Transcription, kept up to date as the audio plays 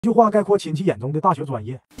一句话概括亲戚眼中的大学专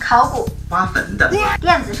业：考古、挖坟的、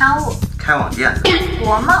电子商务、开网店的、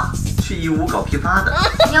国贸、去义乌搞批发的、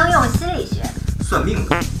应用心理学、算命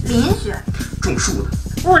的、林学、种树的、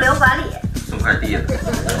物流管理、送快递的、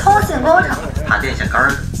通信工程、爬电线杆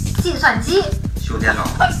的、计算机、修电脑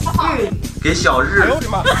日语、给小日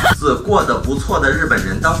子过得不错的日本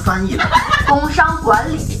人当翻译的、工商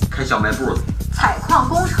管理、开小卖部的、采矿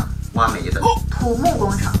工程、挖煤的、土木工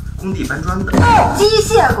程、工地搬砖的、机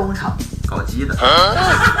械工程、搞基的。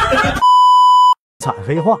产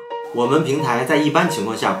黑话。我们平台在一般情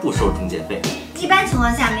况下不收中介费，一般情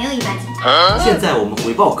况下没有一般情况。现在我们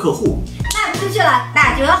回报客户卖不出去了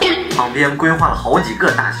打折。旁边规划了好几个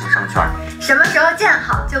大型商圈，什么时候建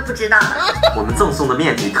好就不知道了。我们赠送的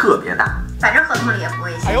面积特别大。反正合同里也不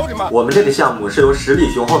会写。我们这个项目是由实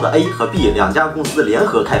力雄厚的 A 和 B 两家公司联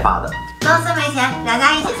合开发的。公司没钱，两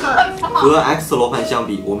家一起凑的。和 X 楼盘相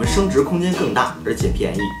比，我们升值空间更大，而且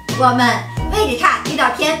便宜。我们位置差，地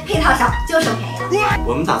段偏，配套少，就省便宜了。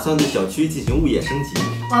我们打算对小区进行物业升级，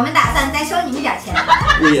我们打算再收你们点钱。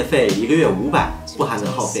物业费1个月500，不含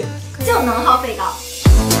能耗费。就能耗费高。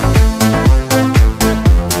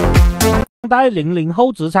带00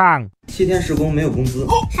后职场7天施工没有工资，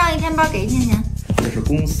上一天班给1天钱。这是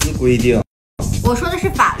公司规定。我说的是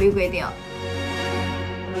法律规定。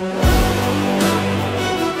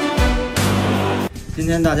今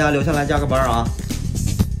天大家留下来加个班啊！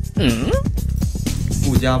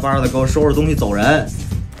不加班的给我收拾东西走人。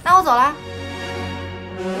那我走了。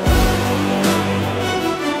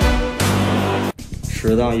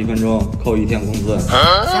迟到1分钟扣1天工资。行，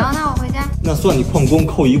那我回家。那算你旷工，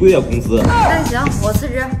扣1个月工资。那行，我辞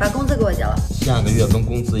职，把工资给我结了。下个月跟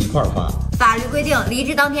工资一块儿发。法律规定，离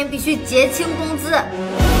职当天必须结清工资。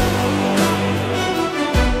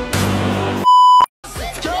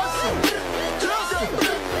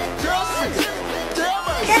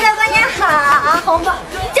现在过年好，红包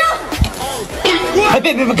就。哎，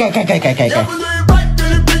别，改。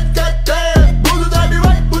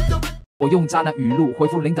我用渣男语录回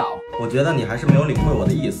复领导。我觉得你还是没有领会我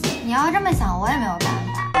的意思。你要这么想，我也没有办法。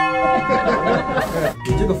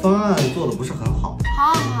你这个方案做的不是很好。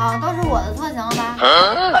好，都是我的错，行了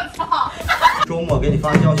吧？周末给你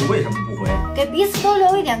发消息为什么不回？给彼此都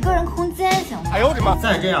留一点个人空间，行吗？哎呦我的妈！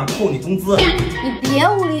再这样扣你工资。你别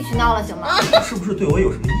无理取闹了，行吗？是不是对我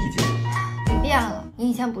有什么意见？你变了，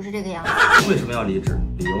你以前不是这个样子。为什么要离职？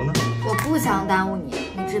理由呢？我不想耽误你，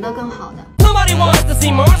你值得更好的。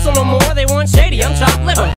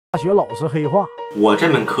大学老师黑话。我这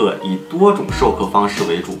门课以多种授课方式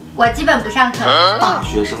为主。我基本不上课。大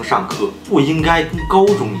学生上课不应该跟高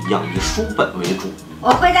中一样以书本为主。我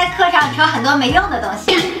会在课上扯很多没用的东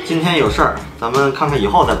西。今天有事儿，咱们看看以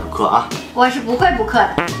后再补课啊。我是不会补课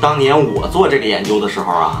的。当年我做这个研究的时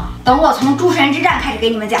候啊，等我从诸神之战开始给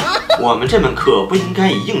你们讲。我们这门课不应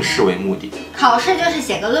该以应试为目的。考试就是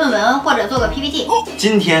写个论文或者做个 PPT。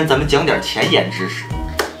今天咱们讲点前沿知识。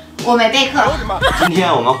我没备课。今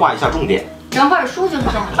天我们画一下重点。整本书就是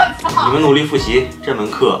重点。你们努力复习，这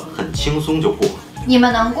门课很轻松就过。你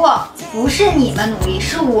们能过，不是你们努力，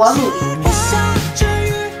是我努力。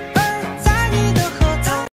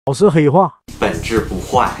老师黑话。本质不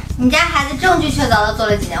坏。你家孩子证据确凿的做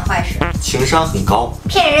了几件坏事，情商很高，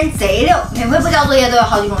骗人贼溜，每回不交作业都有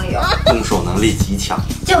好几种理由，动手能力极强，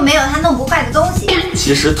就没有他弄不坏的东西。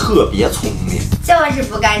其实特别聪明，就是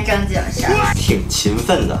不干正经事儿，挺勤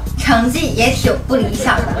奋的，成绩也挺不理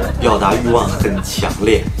想的，表达欲望很强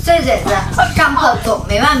烈，碎嘴子，上课总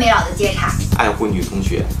没完没了的接茬，爱护女同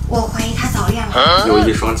学。我怀疑他早恋了，有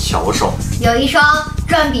一双巧手，有一双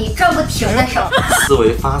转笔转不停的手，思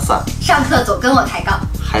维发散，上课总跟我抬杠，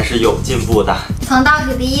还是有进步的，从倒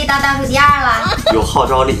数第1到倒数第2了，有号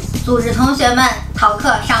召力，组织同学们逃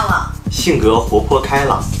课上网，性格活泼开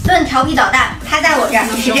朗，论调皮捣蛋，他在我这儿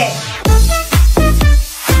是这个。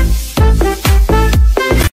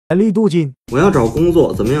简历镀金。我要找工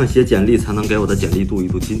作，怎么样写简历才能给我的简历镀一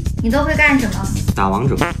镀金？你都会干什么？打王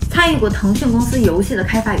者，参与过腾讯公司游戏的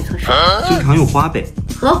开发与测试，经常用花呗，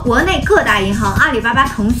和国内各大银行、阿里巴巴、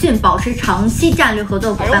腾讯保持长期战略合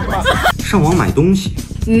作伙伴关系，上网买东西，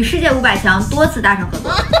与世界500强多次达成合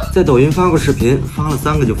作，在抖音发过视频，发了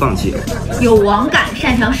3个就放弃了，有网感，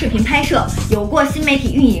擅长视频拍摄，有过新媒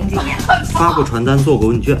体运营经验，发过传单，做过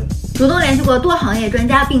问卷，主动联系过多行业专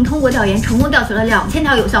家，并通过调研成功调取了2000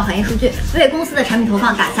条有效行业数据，为公司的产品投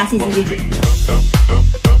放打下信息机制。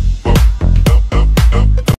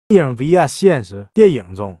电影 vs 现实。电影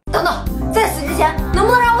中，等等，在死之前能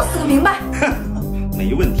不能让我死个明白？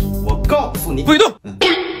没问题，我告诉你，不许动。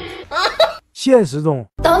现实中，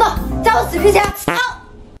等等，在我死之前，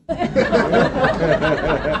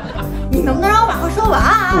你能不能让我把话说完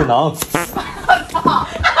啊？不能。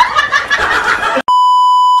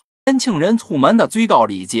年轻人出门的最高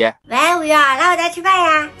礼节。喂，五月，来我家吃饭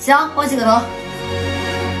呀？行，我洗个头。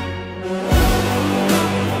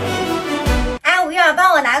哎，五月，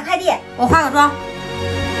帮我拿个快递，我化个妆。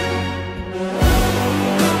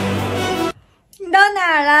你到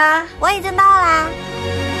哪儿了？我已经到啦。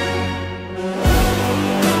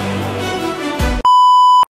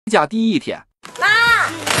家第一天，妈，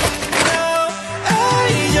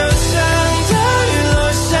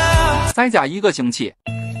在家1个星期。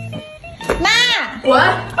妈，滚！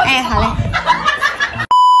哎，好嘞。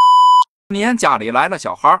年家里来了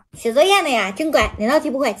小孩，写作业呢呀，真乖。哪道题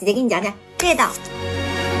不会，姐姐给你讲讲。这道。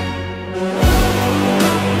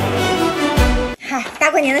嗨，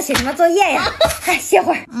大过年的写什么作业呀？嗨，歇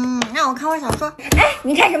会儿。让我看会儿小说。哎，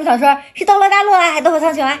你看什么小说？是《斗罗大陆》啊，还是《斗破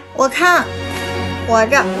苍穹》啊？我看《活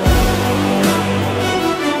着》。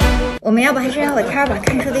我们要不还是聊会天吧，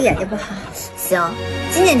看书对眼睛不好。行，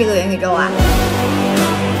今年这个元宇宙啊。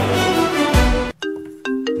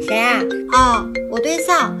谁啊？哦，我对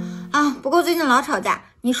象啊。不过最近老吵架。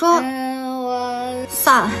你说？我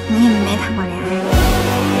算了，你也没谈过恋爱。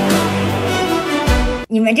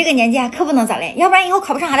你们这个年纪啊，可不能早恋，要不然以后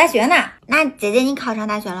考不上好大学呢。那姐姐，你考上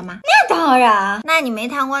大学了吗？那当然。那你没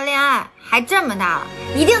谈过恋爱，还这么大了，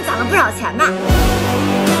一定攒了不少钱吧？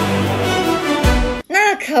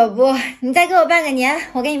那可不，你再给我办个年，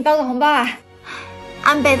我给你包个红包啊！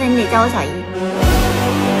按辈分你得叫我小姨。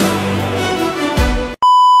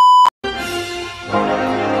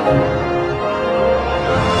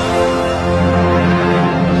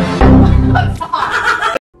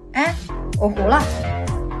哎，我糊了。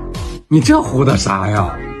你这糊的啥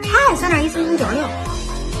呀？嗨，3.14496。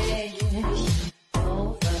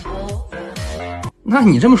那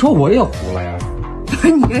你这么说我也糊了呀？不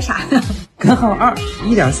是你这啥呀？根号2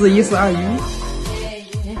 1.41421。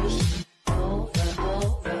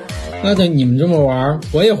那就你们这么玩，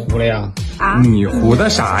我也糊了呀。啊？你糊的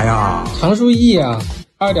啥呀？常数 e 啊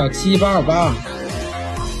，2.7828。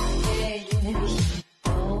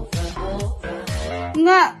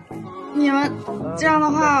那你们这样的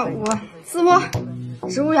话，我自摸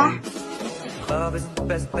植物园。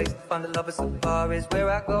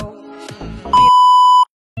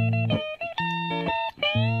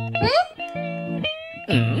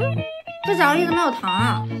这巧克力怎么有糖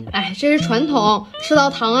啊？哎，这是传统，吃到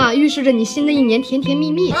糖啊，预示着你新的一年甜甜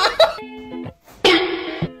蜜蜜。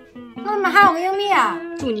那怎么还有个硬币啊？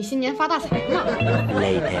祝你新年发大财嘛。这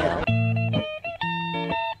有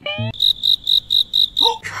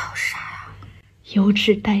啥呀？优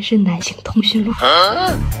质单身男性通讯录。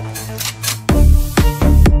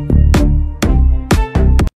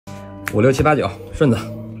5、6、7、8、9，顺子。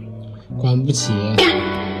管不起。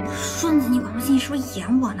顺子，你管不起，你是不是演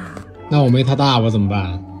我呢？那我没他大，我怎么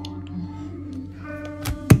办？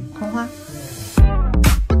红花。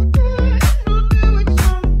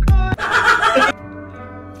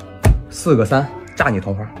4个3，炸你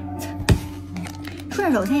同花。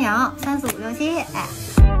顺手牵羊，3、4、5、6、7，哎。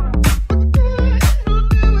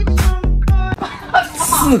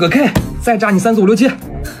4个 K， 再炸你3、4、5、6、7。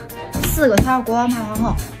4个圈国王派皇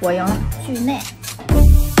后，我赢了，剧内。